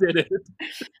you did it.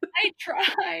 I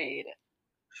tried.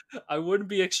 I wouldn't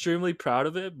be extremely proud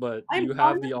of it, but I'm you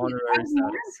have the honestly- honorary I'm more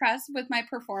status. impressed with my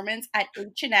performance at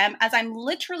H&M as I'm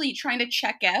literally trying to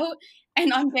check out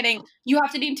and I'm getting, you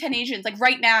have to name 10 Asians, like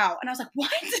right now. And I was like,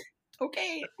 what?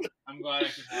 Okay. I'm glad I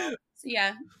could help. So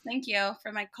yeah, thank you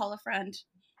for my call a friend.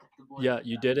 The boy Yeah, with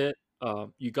you that. did it.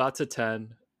 You got to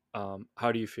 10.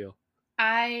 How do you feel?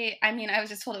 I mean, I was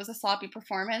just told it was a sloppy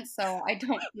performance, so I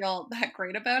don't feel that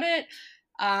great about it.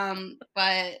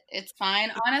 But it's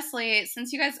fine. Honestly,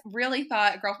 since you guys really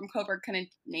thought a girl from Coburg couldn't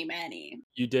name any.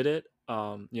 You did it.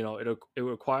 It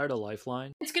required a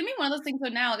lifeline. It's gonna be one of those things though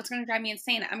now, it's gonna drive me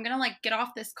insane. I'm gonna like get off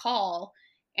this call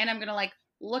and I'm gonna like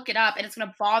look it up and it's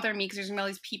gonna bother me because there's gonna be all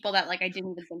these people that like I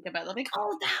didn't even think about. They'll be like,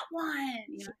 oh, that one.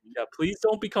 You know? Yeah, please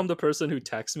don't become the person who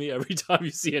texts me every time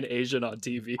you see an Asian on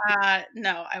TV.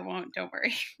 No, I won't. Don't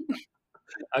worry.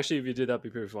 Actually, if you did, that'd be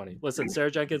pretty funny. Listen,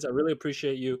 Sarah Jenkins, I really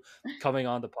appreciate you coming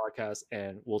on the podcast,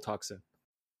 and we'll talk soon.